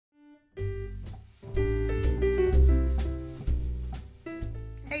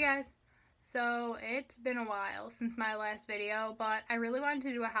So it's been a while since my last video, but I really wanted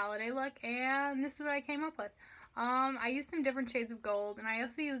to do a holiday look, and this is what I came up with. I used some different shades of gold, and I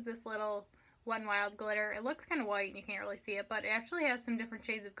also used this little Wet n Wild glitter. It looks kind of white and you can't really see it, but it actually has some different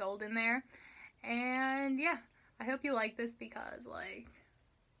shades of gold in there. And yeah, I hope you like this because, like,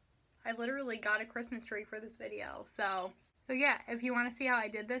 I literally got a Christmas tree for this video. So yeah, if you want to see how I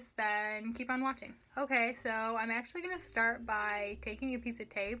did this, then keep on watching. Okay, so I'm actually going to start by taking a piece of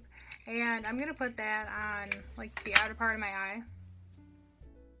tape, and I'm going to put that on, like, the outer part of my eye.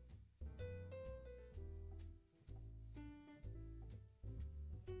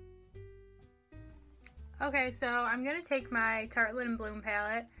 Okay, so I'm going to take my Tartlette and Bloom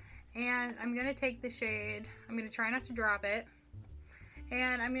palette, and I'm going to take the shade, I'm going to try not to drop it,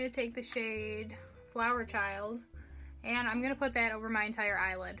 and I'm going to take the shade Flower Child, and I'm going to put that over my entire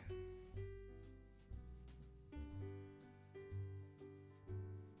eyelid.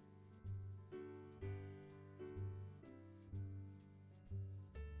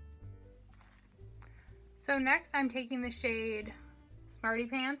 So next I'm taking the shade Smarty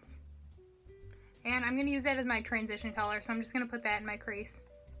Pants, and I'm going to use that as my transition color, so I'm just going to put that in my crease.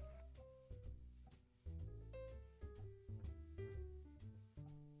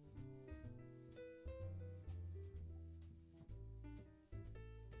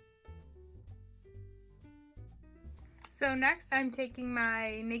 So next I'm taking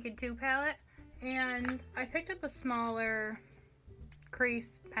my Naked 2 palette, and I picked up a smaller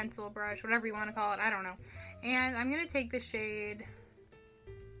crease pencil brush, whatever you want to call it, I don't know. And I'm going to take the shade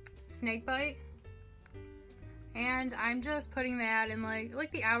Snakebite, and I'm just putting that in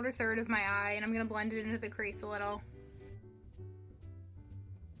like the outer third of my eye, and I'm going to blend it into the crease a little.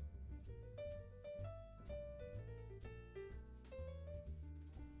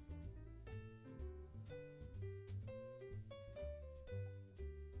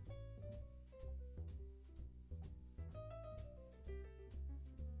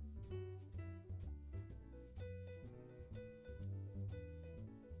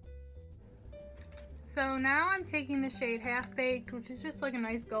 So now I'm taking the shade Half Baked, which is just like a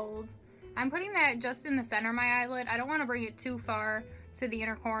nice gold. I'm putting that just in the center of my eyelid. I don't want to bring it too far to the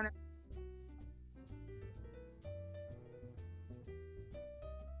inner corner.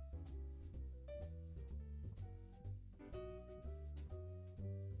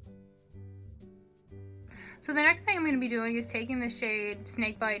 So the next thing I'm going to be doing is taking the shade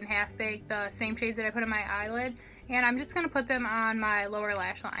Snakebite and Half Baked, the same shades that I put in my eyelid, and I'm just going to put them on my lower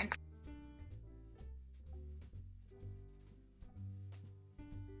lash line.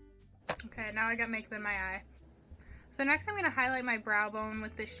 Okay, now I got makeup in my eye. So next I'm going to highlight my brow bone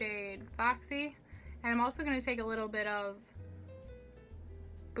with the shade Foxy, and I'm also going to take a little bit of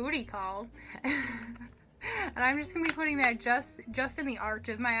Bootycall, and I'm just going to be putting that just in the arch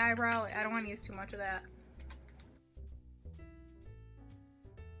of my eyebrow. I don't want to use too much of that.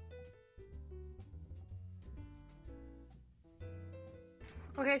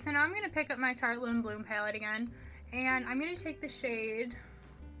 Okay, so now I'm going to pick up my Tartlette and Bloom palette again, and I'm going to take the shade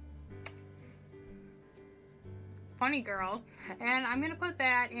Funny Girl, and I'm going to put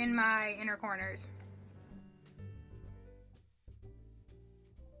that in my inner corners.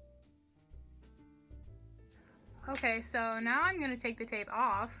 Okay, so now I'm going to take the tape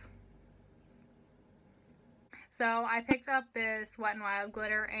off. So I picked up this Wet n Wild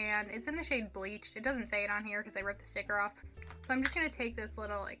glitter, and it's in the shade Bleached. It doesn't say it on here because I ripped the sticker off. So I'm just going to take this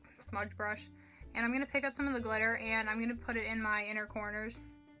little like smudge brush, and I'm going to pick up some of the glitter, and I'm going to put it in my inner corners.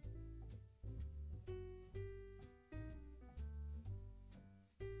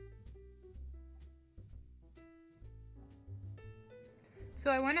 So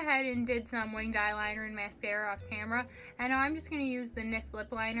I went ahead and did some winged eyeliner and mascara off camera, and now I'm just going to use the NYX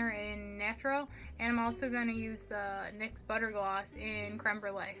lip liner in Natural, and I'm also going to use the NYX Butter Gloss in Creme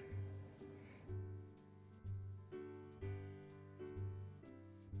Brulee.